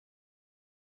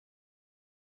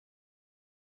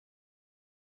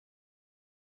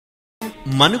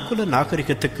மனுக்குல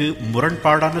நாகரிகத்துக்கு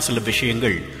முரண்பாடான சில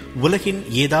விஷயங்கள் உலகின்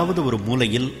ஏதாவது ஒரு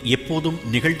மூலையில் எப்போதும்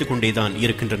நிகழ்ந்து கொண்டேதான்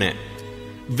இருக்கின்றன.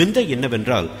 விந்தை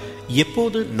என்னவென்றால்,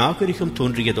 எப்போது நாகரிகம்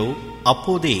தோன்றியதோ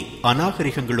அப்போதே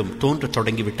அநாகரிகங்களும் தோன்றத்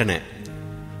தொடங்கிவிட்டன.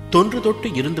 தொன்று தொட்டு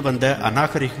இருந்து வந்த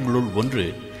அநாகரிகங்களுள் ஒன்று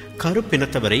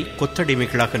கருப்பினத்தவரை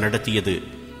கொத்தடிமைகளாக நடத்தியது.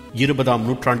 20ஆம்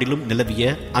நூற்றாண்டிலும்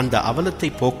நிலவிய அந்த அவலத்தை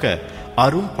போக்க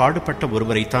அரும் பாடுபட்ட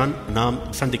ஒருவரைத்தான் நாம்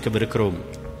சந்திக்கவிருக்கிறோம்.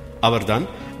 அவர்தான்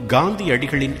காந்தி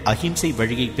அடிகளின் அஹிம்சை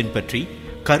வழியை பின்பற்றி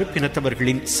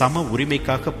கருப்பினத்தவர்களின் சம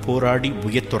உரிமைக்காக போராடி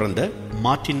உயிர் துறந்த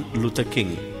மார்ட்டின் லூதர்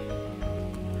கிங்.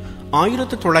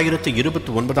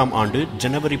 1929ஆம் ஆண்டு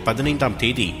ஜனவரி 15ஆம்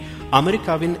தேதி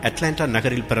அமெரிக்காவின் அட்லாண்டா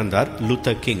நகரில் பிறந்தார்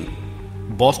லூதர் கிங்.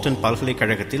 பாஸ்டன்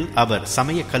பல்கலைக்கழகத்தில் அவர்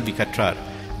சமய கல்வி கற்றார்.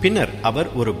 பின்னர் அவர்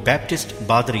ஒரு பேப்டிஸ்ட்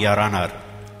பாதிரியாரானார்.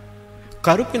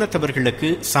 கருப்பினத்தவர்களுக்கு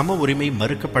சம உரிமை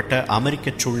மறுக்கப்பட்ட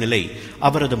அமெரிக்க சூழ்நிலை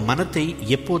அவரது மனத்தை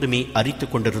எப்போதுமே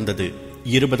அரித்துக் கொண்டிருந்தது.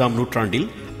 20ஆம் நூற்றாண்டில்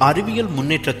அறிவியல்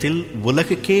முன்னேற்றத்தில்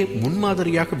உலகுக்கே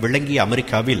முன்மாதிரியாக விளங்கிய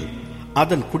அமெரிக்காவில்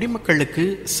அதன் குடிமக்களுக்கு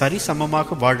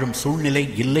சரிசமமாக வாழும் சூழ்நிலை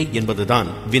இல்லை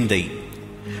என்பதுதான் விந்தை.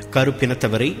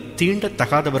 கருப்பினத்தவரை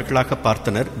தீண்டத்தகாதவர்களாக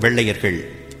பார்த்தனர் வெள்ளையர்கள்.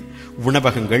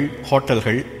 உணவகங்கள்,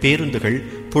 ஹோட்டல்கள், பேருந்துகள்,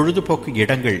 பொழுதுபோக்கு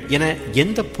இடங்கள் என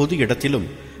எந்த பொது இடத்திலும்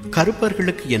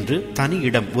கருப்பர்களுக்கு என்று தனி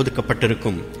இடம்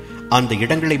ஒதுக்கப்பட்டிருக்கும். அந்த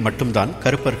இடங்களை மட்டும்தான்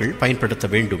கருப்பர்கள் பயன்படுத்த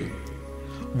வேண்டும்.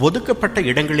 ஒதுக்கப்பட்ட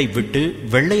இடங்களை விட்டு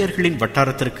வெள்ளையர்களின்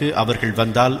வட்டாரத்திற்கு அவர்கள்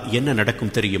வந்தால் என்ன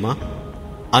நடக்கும் தெரியுமா?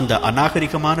 அந்த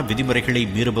அநாகரிகமான விதிமுறைகளை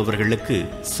மீறுபவர்களுக்கு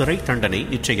சிறை தண்டனை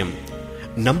நிச்சயம்.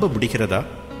 நம்ப முடிகிறதா?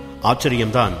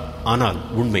 ஆச்சரியம்தான், ஆனால்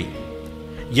உண்மை.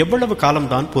 எவ்வளவு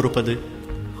காலம்தான் பொறுப்பது?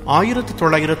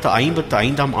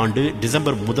 1955ஆம் ஆண்டு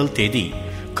டிசம்பர் 1 தேதி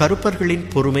கருப்பர்களின்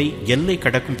பொறுமை எல்லை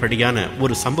கடக்கும்படியான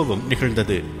ஒரு சம்பவம்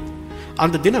நிகழ்ந்தது.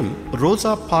 அந்த தினம்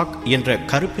ரோசா பார்க் என்ற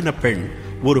கருப்பின பெண்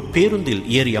ஒரு பேருந்தில்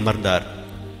ஏறி அமர்ந்தார்.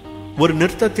 ஒரு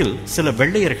நிறுத்தத்தில் சில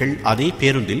வெள்ளையர்கள் அதே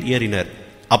பேருந்தில் ஏறினர்.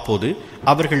 அப்போது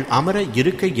அவர்கள் அமர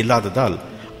இருக்கை இல்லாததால்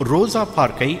ரோசா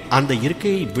பார்க்கை அந்த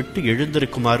இருக்கையை விட்டு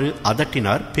எழுந்திருக்குமாறு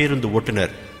அதட்டினார் பேருந்து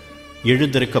ஓட்டுநர்.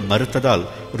 எழுந்திருக்க மறுத்ததால்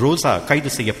ரோசா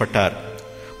கைது செய்யப்பட்டார்.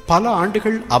 பல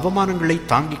ஆண்டுகள் அவமானங்களை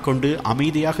தாங்கிக் கொண்டு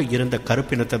அமைதியாக இருந்த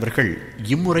கருப்பினத்தவர்கள்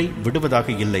இம்முறை விடுவதாக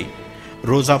இல்லை.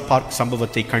 ரோசா பார்க்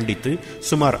சம்பவத்தை கண்டித்து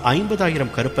சுமார் 50,000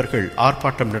 கருப்பர்கள்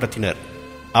ஆர்ப்பாட்டம் நடத்தினர்.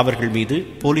 அவர்கள் மீது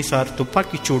போலீசார்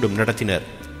துப்பாக்கிச் சூடும் நடத்தினர்.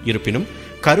 இருப்பினும்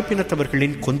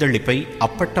கருப்பினத்தவர்களின் கொந்தளிப்பை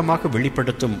அப்பட்டமாக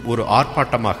வெளிப்படுத்தும் ஒரு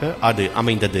ஆர்ப்பாட்டமாக அது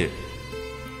அமைந்தது.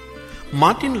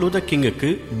 மார்ட்டின் லூதர் கிங்குக்கு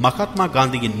மகாத்மா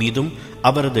காந்தியின் மீதும்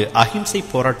அவரது அஹிம்சை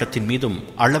போராட்டத்தின் மீதும்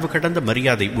அளவு கடந்த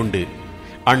மரியாதை உண்டு.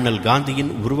 அண்ணல்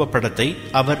காந்தியின் உருவப்படத்தை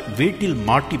அவர் வீட்டில்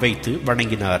மாட்டி வைத்து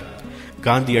வணங்கினார்.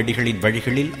 காந்தியடிகளின்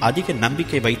வழிகளில் அதிக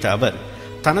நம்பிக்கை வைத்த அவர்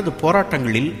தனது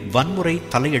போராட்டங்களில் வன்முறை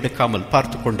தலையெடுக்காமல்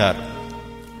பார்த்து கொண்டார்.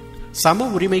 சம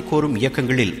உரிமை கோரும்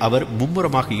இயக்கங்களில் அவர்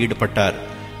மும்முரமாக ஈடுபட்டார்.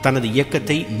 தனது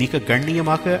இயக்கத்தை மிக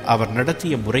கண்ணியமாக அவர்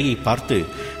நடத்திய முறையை பார்த்து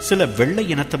சில வெள்ளை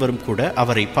இனத்தவரும் கூட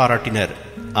அவரை பாராட்டினர்.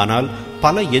 ஆனால்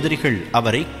பல எதிரிகள்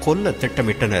அவரை கொல்ல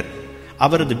திட்டமிட்டனர்.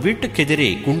 அவரது வீட்டுக்கெதிரே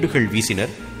குண்டுகள்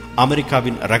வீசினர்.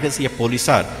 அமெரிக்காவின் ரகசிய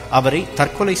போலீசார் அவரை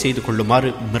தற்கொலை செய்து கொள்ளுமாறு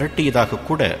மிரட்டியதாக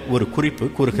கூட ஒரு குறிப்பு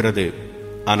கூறுகிறது.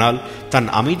 ஆனால் தன்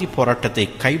அமைதி போராட்டத்தை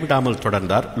கைவிடாமல்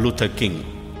தொடர்ந்தார் லூதர் கிங்.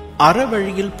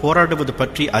 அறவழியில் போராடுவது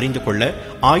பற்றி அறிந்து கொள்ள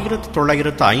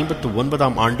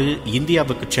 1959ஆம் ஆண்டு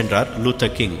இந்தியாவுக்கு சென்றார்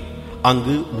லூதர் கிங்.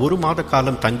 அங்கு 1 மாத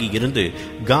காலம் தங்கி இருந்து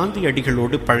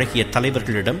காந்தியடிகளோடு பழகிய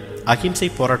தலைவர்களிடம் அஹிம்சை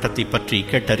போராட்டத்தை பற்றி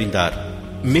கேட்டறிந்தார்.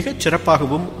 மிகச்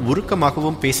சிறப்பாகவும்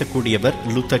உருக்கமாகவும் பேசக்கூடியவர்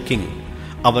லூதர் கிங்.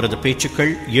 அவரது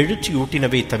பேச்சுக்கள்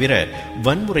எழுச்சியூட்டினவே தவிர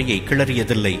வன்முறையை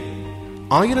கிளறியதில்லை.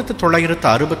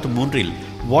 1963இல்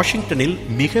வாஷிங்டனில்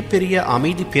மிகப்பெரிய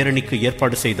அமைதி பேரணிக்கு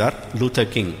ஏற்பாடு செய்தார் லூதர்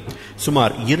கிங்.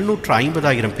 சுமார்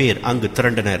 250,000 பேர் அங்கு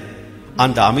திரண்டனர்.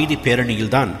 அந்த அமைதி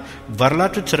பேரணியில்தான்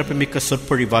வரலாற்று சிறப்புமிக்க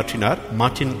சொற்பொழிவாற்றினார்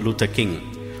மார்ட்டின் லூதர் கிங்.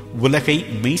 உலகை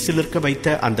மெய்சிலிர்க்க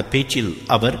வைத்த அந்த பேச்சில்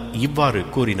அவர் இவ்வாறு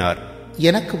கூறினார்: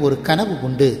 எனக்கு ஒரு கனவு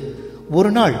உண்டு.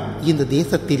 ஒரு நாள் இந்த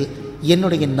தேசத்தில்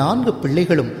என்னுடைய 4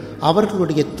 பிள்ளைகளும்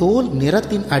அவர்களுடைய தோல்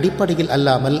நிறத்தின் அடிப்படையில்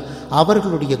அல்லாமல்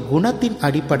அவர்களுடைய குணத்தின்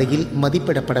அடிப்படையில்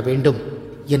மதிப்பிடப்பட வேண்டும்.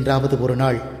 என்றாவது ஒரு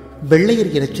நாள்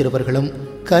வெள்ளையர் இனச் சிறுவர்களும்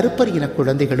கருப்பர் இன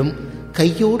குழந்தைகளும்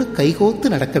கையோடு கைகோத்து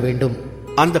நடக்க வேண்டும்.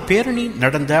 அந்த பேரணி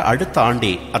நடந்த அடுத்த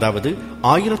ஆண்டே, அதாவது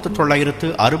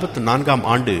 1964ஆம்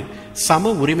ஆண்டு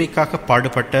சம உரிமைக்காக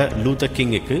பாடுபட்ட லூதர்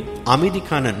கிங்குக்கு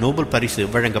அமைதிக்கான நோபல் பரிசு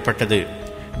வழங்கப்பட்டது.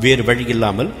 வேறு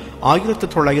வழியில்லாமல்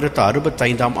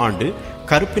 1965ஆம் ஆண்டு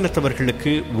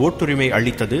கருப்பினத்தவர்களுக்கு ஓட்டுரிமை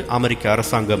அளித்தது அமெரிக்க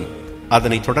அரசாங்கம்.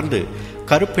 அதனைத் தொடர்ந்து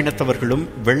கருப்பினத்தவர்களும்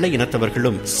வெள்ளை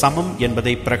இனத்தவர்களும் சமம்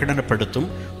என்பதை பிரகடனப்படுத்தும்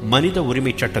மனித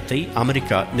உரிமை சட்டத்தை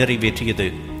அமெரிக்கா நிறைவேற்றியது.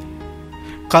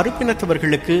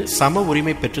 கருப்பினத்தவர்களுக்கு சம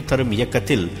உரிமை பெற்றுத்தரும்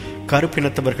இயக்கத்தில்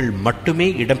கருப்பினத்தவர்கள் மட்டுமே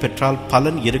இடம்பெற்றால்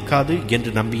பலன் இருக்காது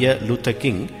என்று நம்பிய லூத்தர்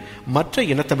கிங் மற்ற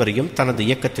இனத்தவரையும் தனது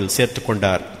இயக்கத்தில் சேர்த்துக்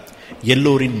கொண்டார்.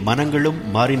 எல்லோரின் மனங்களும்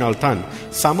மாறினால்தான்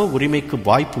சம உரிமைக்கு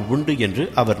வாய்ப்பு உண்டு என்று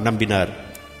அவர் நம்பினார்.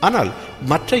 ஆனால்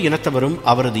மற்ற இனத்தவரும்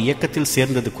அவரது இயக்கத்தில்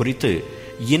சேர்ந்தது குறித்து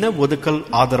இன ஒதுக்கல்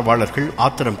ஆதரவாளர்கள்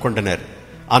ஆத்திரம் கொண்டனர்.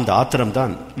 அந்த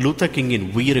ஆத்திரம்தான் லூத்தர் கிங்கின்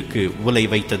உயிருக்கு உலை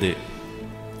வைத்தது.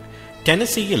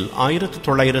 டெனசியில்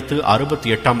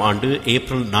 1968 ஆண்டு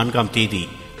ஏப்ரல் 4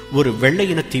 ஒரு வெள்ளை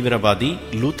இன தீவிரவாதி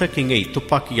லூத்தர் கிங்கை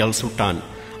துப்பாக்கியால் சுட்டான்.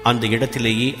 அந்த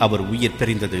இடத்திலேயே அவர் உயிர்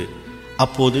பிரிந்தது.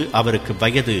 அப்போது அவருக்கு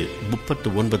வயது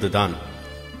 39 தான்.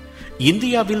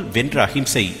 இந்தியாவில் வென்ற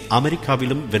அஹிம்சை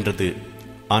அமெரிக்காவிலும் வென்றது.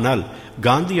 ஆனால்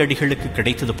காந்தியடிகளுக்கு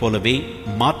கிடைத்தது போலவே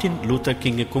மார்ட்டின் லூத்தர்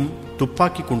கிங்குக்கும்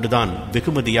துப்பாக்கி குண்டுதான்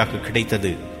வெகுமதியாக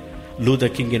கிடைத்தது.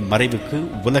 லூத்தர் கிங்கின் மறைவுக்கு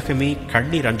உலகமே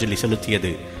கண்ணீர் அஞ்சலி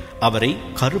செலுத்தியது. அவரை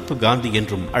கருப்பு காந்தி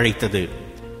என்றும் அழைத்தது.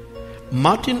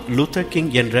 மார்ட்டின் லூத்தர் கிங்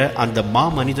என்ற அந்த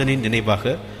மாமனிதனின்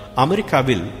நினைவாக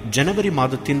அமெரிக்காவில் ஜனவரி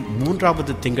மாதத்தின்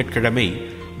 3வது திங்கட்கிழமை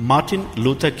மார்ட்டின்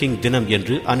லூத்தர் கிங் தினம்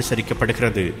என்று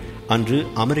அனுசரிக்கப்படுகிறது. அன்று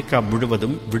அமெரிக்கா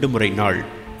முழுவதும் விடுமுறை நாள்.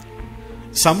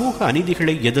 சமூக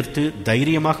அநீதிகளை எதிர்த்து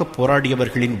தைரியமாக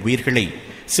போராடியவர்களின் உயிர்களை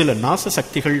சில நாச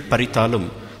சக்திகள் பறித்தாலும்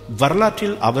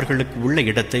வரலாற்றில் அவர்களுக்கு உள்ள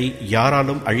இடத்தை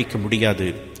யாராலும் அழிக்க முடியாது.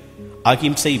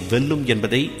 அகிம்சை வெல்லும்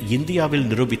என்பதை இந்தியாவில்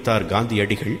நிரூபித்தார்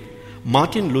காந்தியடிகள்.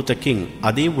 மார்ட்டின் லூத்தர் கிங்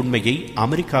அதே உண்மையை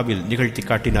அமெரிக்காவில் நிகழ்த்தி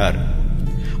காட்டினார்.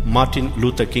 மார்ட்டின்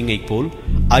லூத்தர் கிங்கை போல்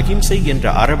அகிம்சை என்ற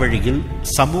அறவழியில்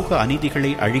சமூக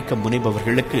அநீதிகளை அழிக்க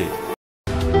முனைபவர்களுக்கு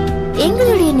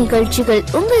எங்களுடைய நிகழ்ச்சிகள்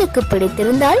உங்களுக்கு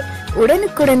பிடித்திருந்தால்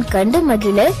உடனுக்குடன் கண்டு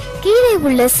மகிழ கீழே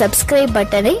உள்ள சப்ஸ்கிரைப்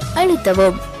பட்டனை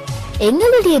அழுத்தவும்.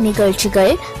 எங்களுடைய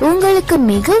நிகழ்ச்சிகள் உங்களுக்கு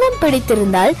மிகவும்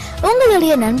பிடித்திருந்தால்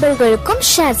உங்களுடைய நண்பர்களுக்கும்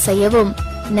ஷேர் செய்யவும்.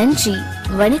 நன்றி,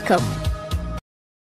 வணக்கம்.